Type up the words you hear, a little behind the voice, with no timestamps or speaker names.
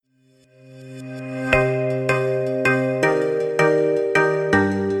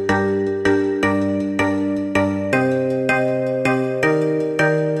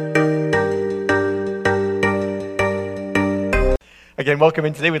Again, welcome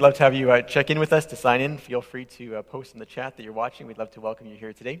in today. We'd love to have you check in with us to sign in. Feel free to post in the chat that you're watching. We'd love to welcome you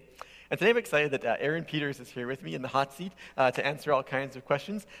here today. And today I'm excited that Erin Peters is here with me in the hot seat to answer all kinds of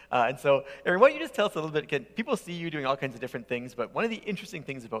questions. And so, Erin, why don't you just tell us a little bit? Again, people see you doing all kinds of different things, but one of the interesting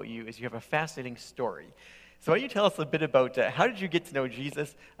things about you is you have a fascinating story. So why don't you tell us a bit about how did you get to know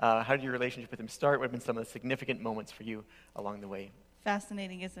Jesus? How did your relationship with him start? What have been some of the significant moments for you along the way?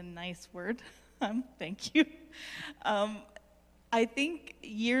 Fascinating is a nice word. Thank you. I think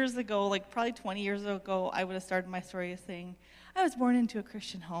years ago, like probably 20 years ago, I would have started my story as saying, I was born into a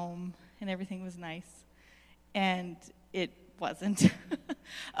Christian home and everything was nice. And it wasn't.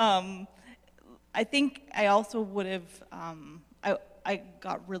 I think I also would have, I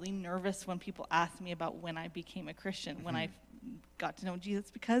got really nervous when people asked me about when I became a Christian, when I got to know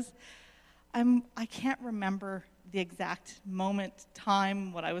Jesus, because I can't remember the exact moment,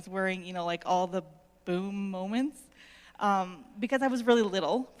 time, what I was wearing, like all the boom moments. Because I was really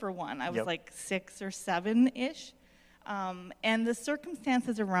little, for one. I was like 6 or 7-ish. And the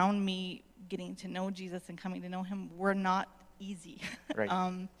circumstances around me getting to know Jesus and coming to know him were not easy. Right.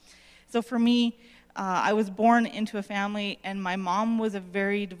 So for me, I was born into a family, and my mom was a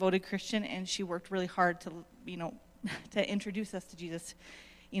very devoted Christian, and she worked really hard to, to introduce us to Jesus.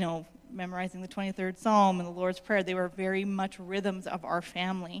 Memorizing the 23rd Psalm and the Lord's Prayer, they were very much rhythms of our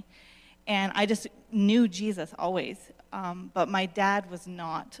family. And I just knew Jesus always. But my dad was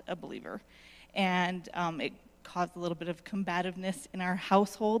not a believer. And it caused a little bit of combativeness in our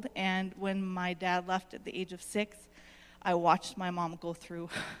household. And when my dad left at the age of 6, I watched my mom go through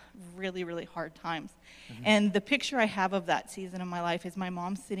really, really hard times. Mm-hmm. And the picture I have of that season of my life is my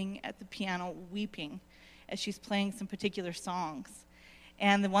mom sitting at the piano weeping as she's playing some particular songs.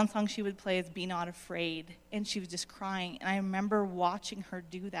 And the one song she would play is Be Not Afraid. And she was just crying. And I remember watching her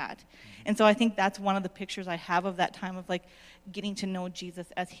do that. Mm-hmm. And so I think that's one of the pictures I have of that time of like getting to know Jesus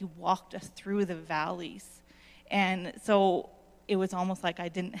as he walked us through the valleys. And so it was almost like I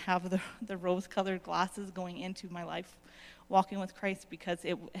didn't have the rose-colored glasses going into my life walking with Christ, because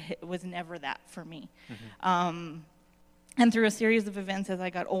it was never that for me. Mm-hmm. And through a series of events as I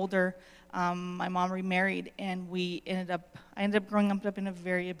got older, my mom remarried, and I ended up growing up in a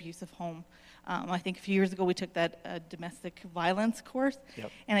very abusive home. I think a few years ago we took that domestic violence course,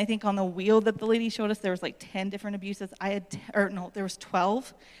 and I think on the wheel that the lady showed us there was like 10 different abuses. There was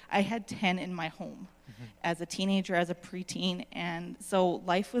 12. I had 10 in my home as a teenager, as a preteen, and so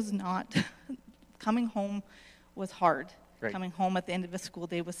life was not. Coming home was hard. Right. Coming home at the end of a school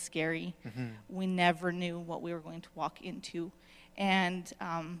day was scary. Mm-hmm. We never knew what we were going to walk into. And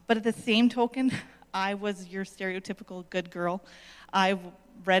but at the same token, I was your stereotypical good girl. I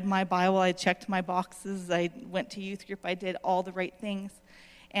read my Bible, I checked my boxes, I went to youth group, I did all the right things.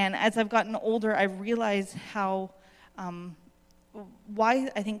 And as I've gotten older, I realized how, why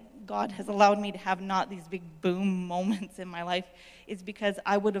I think God has allowed me to have not these big boom moments in my life is because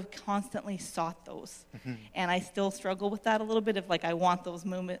I would have constantly sought those. Mm-hmm. And I still struggle with that a little bit of like, I want those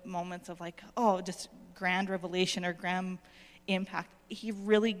moments of like, just grand revelation or grand impact. He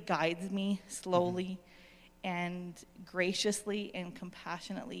really guides me slowly and graciously and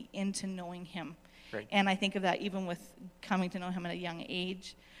compassionately into knowing him. Right. And I think of that even with coming to know him at a young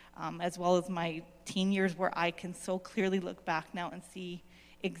age, as well as my teen years, where I can so clearly look back now and see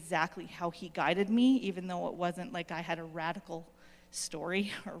exactly how he guided me, even though it wasn't like I had a radical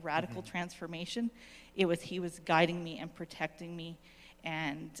story or radical transformation. He was guiding me and protecting me.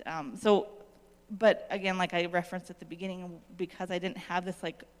 And but again, like I referenced at the beginning, because I didn't have this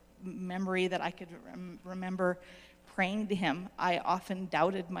like memory that I could remember praying to him, I often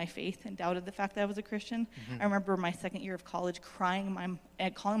doubted my faith and doubted the fact that I was a Christian. Mm-hmm. I remember my second year of college calling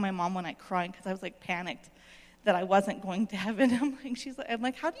my mom one night crying because I was like panicked that I wasn't going to heaven. I'm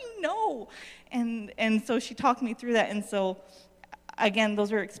like, how do you know? And so she talked me through that. And so again,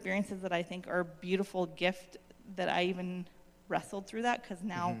 those are experiences that I think are a beautiful gift that I even wrestled through that, because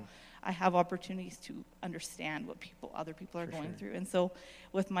now I have opportunities to understand what other people are going through. And so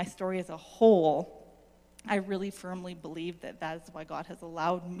with my story as a whole, I really firmly believe that is why God has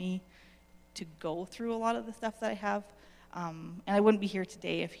allowed me to go through a lot of the stuff that I have. And I wouldn't be here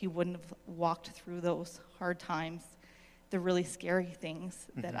today if he wouldn't have walked through those hard times, the really scary things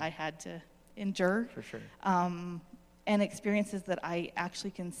that I had to endure. For sure. And experiences that I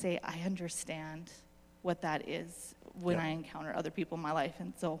actually can say I understand what that is when I encounter other people in my life.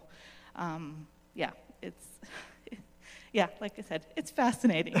 And so, it's... like I said, it's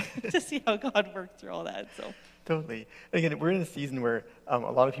fascinating to see how God worked through all that. So totally. Again, we're in a season where a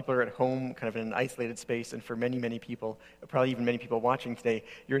lot of people are at home, kind of in an isolated space, and for many, many people, probably even many people watching today,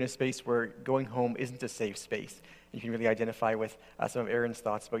 you're in a space where going home isn't a safe space. You can really identify with some of Erin's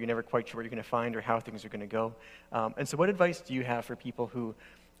thoughts about you're never quite sure what you're going to find or how things are going to go. And so what advice do you have for people who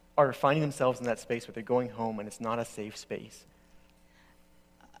are finding themselves in that space where they're going home and it's not a safe space?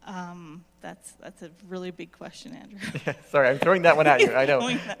 That's a really big question, Andrew. Yeah, sorry, I'm throwing that one at you. I know.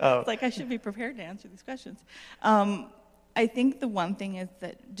 It's like I should be prepared to answer these questions. I think the one thing is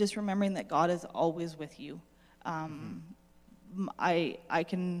that just remembering that God is always with you.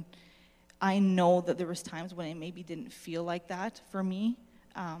 I know that there was times when it maybe didn't feel like that for me,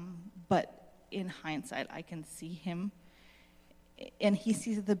 but in hindsight, I can see him, and he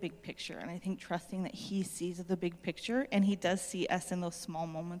sees the big picture. And I think trusting that he sees the big picture, and he does see us in those small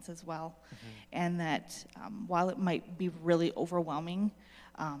moments as well, and that while it might be really overwhelming,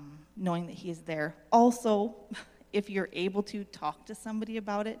 knowing that he is there. Also, if you're able to talk to somebody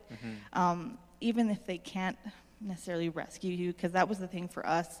about it, even if they can't necessarily rescue you, because that was the thing for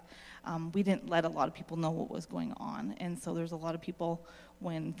us. We didn't let a lot of people know what was going on, and so there's a lot of people,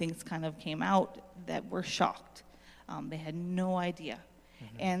 when things kind of came out, that were shocked. They had no idea.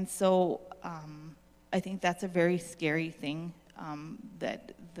 And so I think that's a very scary thing,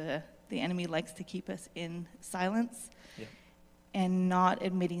 that the enemy likes to keep us in silence and not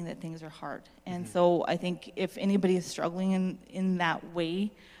admitting that things are hard. And so I think if anybody is struggling in that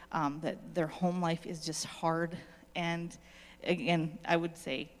way, that their home life is just hard, and again, I would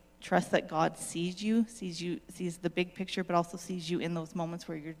say trust that God sees the big picture, but also sees you in those moments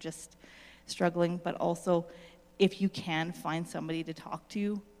where you're just struggling. But also, if you can find somebody to talk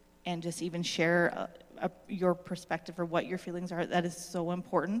to and just even share your perspective or what your feelings are, that is so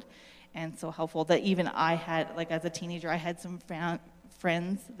important and so helpful. That even I had, like as a teenager, I had some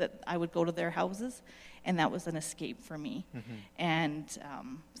friends that I would go to their houses, and that was an escape for me. And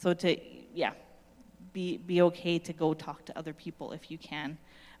so to, be okay to go talk to other people if you can.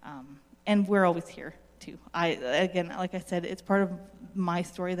 And we're always here too. Again, like I said, it's part of my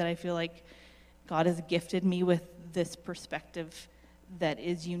story that I feel like God has gifted me with this perspective that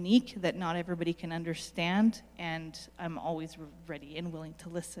is unique, that not everybody can understand, and I'm always ready and willing to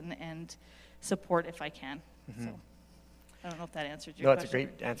listen and support if I can. So I don't know if that answered your question. No, it's a great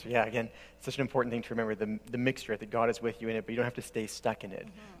answer. Yeah, again, it's such an important thing to remember, the mixture, that God is with you in it, but you don't have to stay stuck in it.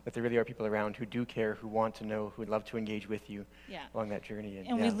 That there really are people around who do care, who want to know, who would love to engage with you along that journey.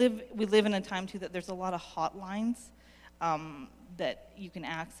 And we live in a time, too, that there's a lot of hotlines that you can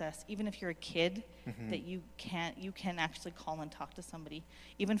access, even if you're a kid, that you can actually call and talk to somebody.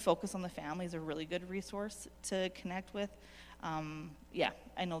 Even Focus on the Family is a really good resource to connect with.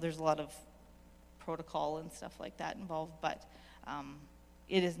 I know there's a lot of protocol and stuff like that involved, but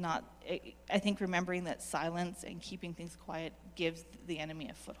it is not, I think remembering that silence and keeping things quiet gives the enemy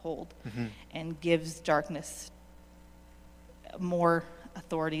a foothold and gives darkness more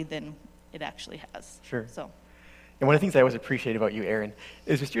authority than it actually has. Sure. So. And one of the things I always appreciate about you, Erin,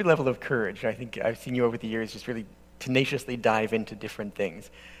 is just your level of courage. I think I've seen you over the years just really tenaciously dive into different things.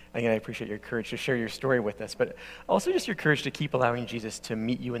 Again, I appreciate your courage to share your story with us, but also just your courage to keep allowing Jesus to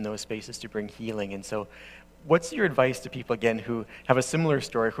meet you in those spaces to bring healing. And so what's your advice to people, again, who have a similar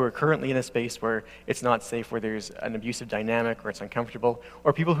story, who are currently in a space where it's not safe, where there's an abusive dynamic, or it's uncomfortable,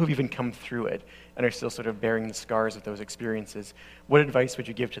 or people who've even come through it and are still sort of bearing the scars of those experiences? What advice would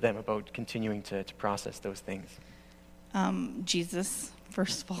you give to them about continuing to process those things? Jesus,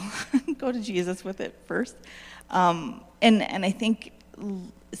 first of all. Go to Jesus with it first. And I think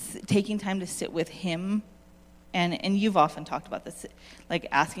taking time to sit with him, and you've often talked about this, like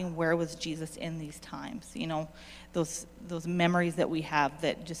asking where was Jesus in these times, those memories that we have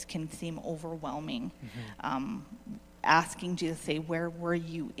that just can seem overwhelming. Asking Jesus, say, where were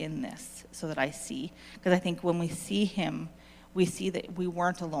you in this, so that I see? Because I think when we see him, we see that we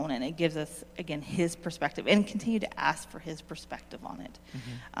weren't alone, and it gives us, again, his perspective, and continue to ask for his perspective on it.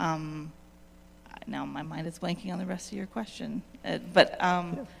 Now my mind is blanking on the rest of your question, but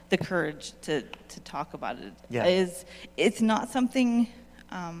the courage to talk about it it's not something,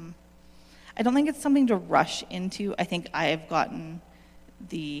 I don't think it's something to rush into. I think I have gotten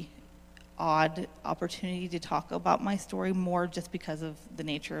the odd opportunity to talk about my story more just because of the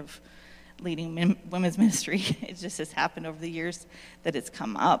nature of leading women's ministry. It just has happened over the years that it's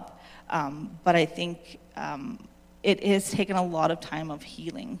come up. But I think it has taken a lot of time of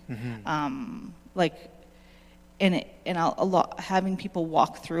healing. Having people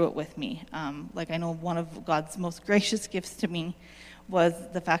walk through it with me. I know one of God's most gracious gifts to me was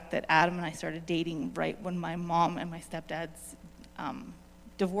the fact that Adam and I started dating right when my mom and my stepdad's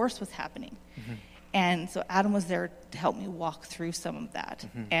divorce was happening. And so Adam was there to help me walk through some of that.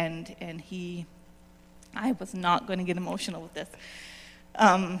 And I was not going to get emotional with this.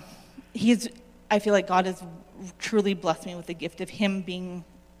 I feel like God has truly blessed me with the gift of him being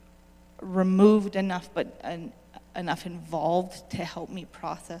removed enough, but enough involved to help me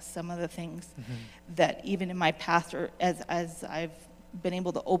process some of the things that even in my past, or as I've been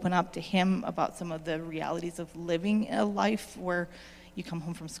able to open up to him about some of the realities of living a life where you come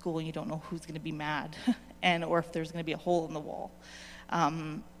home from school and you don't know who's going to be mad or if there's going to be a hole in the wall.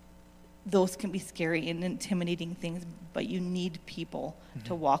 Those can be scary and intimidating things, but you need people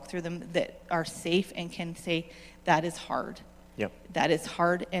to walk through them that are safe and can say, that is hard. Yep. That is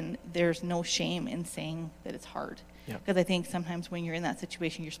hard, and there's no shame in saying that it's hard. Because I think sometimes when you're in that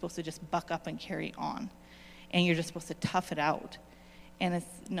situation, you're supposed to just buck up and carry on, and you're just supposed to tough it out. And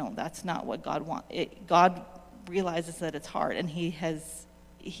that's not what God wants. God realizes that it's hard, and he has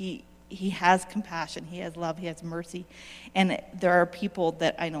compassion, he has love, he has mercy. And there are people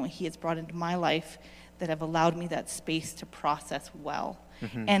that I know he has brought into my life that have allowed me that space to process well.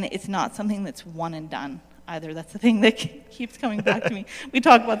 And it's not something that's one and done either. That's the thing that keeps coming back to me. We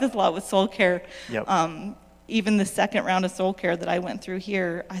talk about this a lot with soul care. Yep. Even the second round of soul care that I went through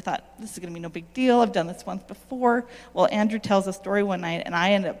here, I thought, this is going to be no big deal. I've done this once before. Well, Andrew tells a story one night, and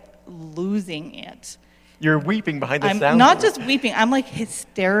I end up losing it. You're weeping behind the sound. I'm not just weeping. I'm like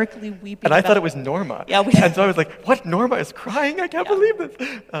hysterically weeping. And I thought it was Norma. Yeah. And so I was like, what? Norma is crying? I can't believe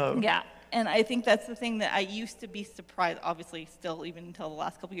this. Yeah. And I think that's the thing that I used to be surprised, obviously still even until the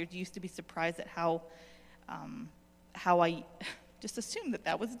last couple of years, used to be surprised at how I just assumed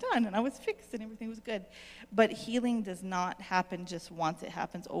that was done and I was fixed and everything was good. But healing does not happen just once. It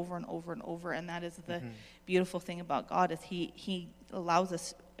happens over and over and over. And that is the beautiful thing about God, is he allows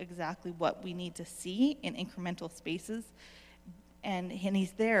us exactly what we need to see in incremental spaces. And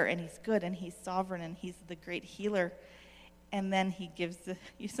he's there, and he's good, and he's sovereign, and he's the great healer. And then he gives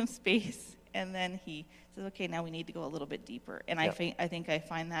you some space, and then he says, okay, now we need to go a little bit deeper. And I think I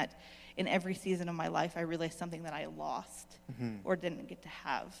find that in every season of my life, I realized something that I lost or didn't get to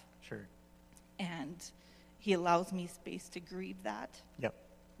have. Sure. And he allows me space to grieve that,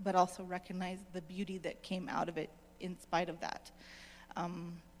 but also recognize the beauty that came out of it in spite of that.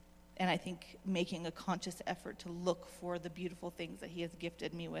 And I think making a conscious effort to look for the beautiful things that he has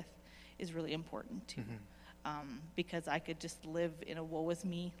gifted me with is really important too. Because I could just live in a woe is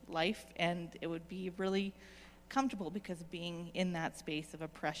me life, and it would be really comfortable, because being in that space of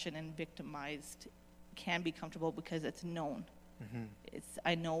oppression and victimized can be comfortable because it's known.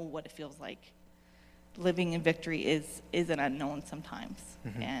 I know what it feels like. Living in victory is an unknown sometimes.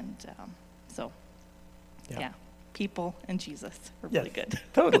 And so people and Jesus are really good.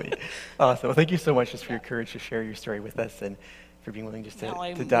 Totally. Awesome. Well, thank you so much just for your courage to share your story with us, and for being willing just to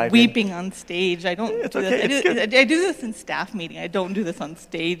dive in. Weeping on stage. I don't it's do okay. this. I do this in staff meeting. I don't do this on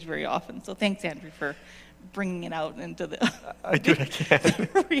stage very often. So thanks, Andrew, for bringing it out into the I do what I can.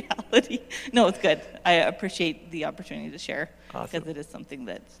 reality. No, it's good. I appreciate the opportunity to share, because it is something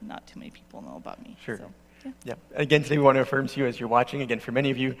that not too many people know about me. Sure. So, yeah. Again, today we want to affirm to you as you're watching. Again, for many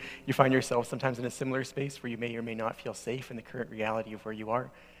of you, you find yourself sometimes in a similar space where you may or may not feel safe in the current reality of where you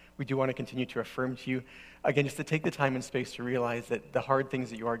are. We do want to continue to affirm to you, again, just to take the time and space to realize that the hard things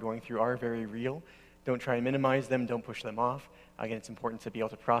that you are going through are very real. Don't try and minimize them. Don't push them off. Again, it's important to be able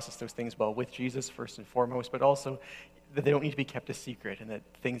to process those things well with Jesus first and foremost, but also that they don't need to be kept a secret, and that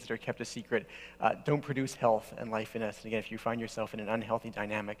things that are kept a secret don't produce health and life in us. And again, if you find yourself in an unhealthy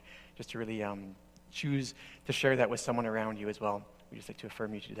dynamic, just to really choose to share that with someone around you as well. We just like to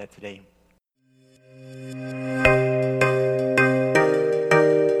affirm you to do that today.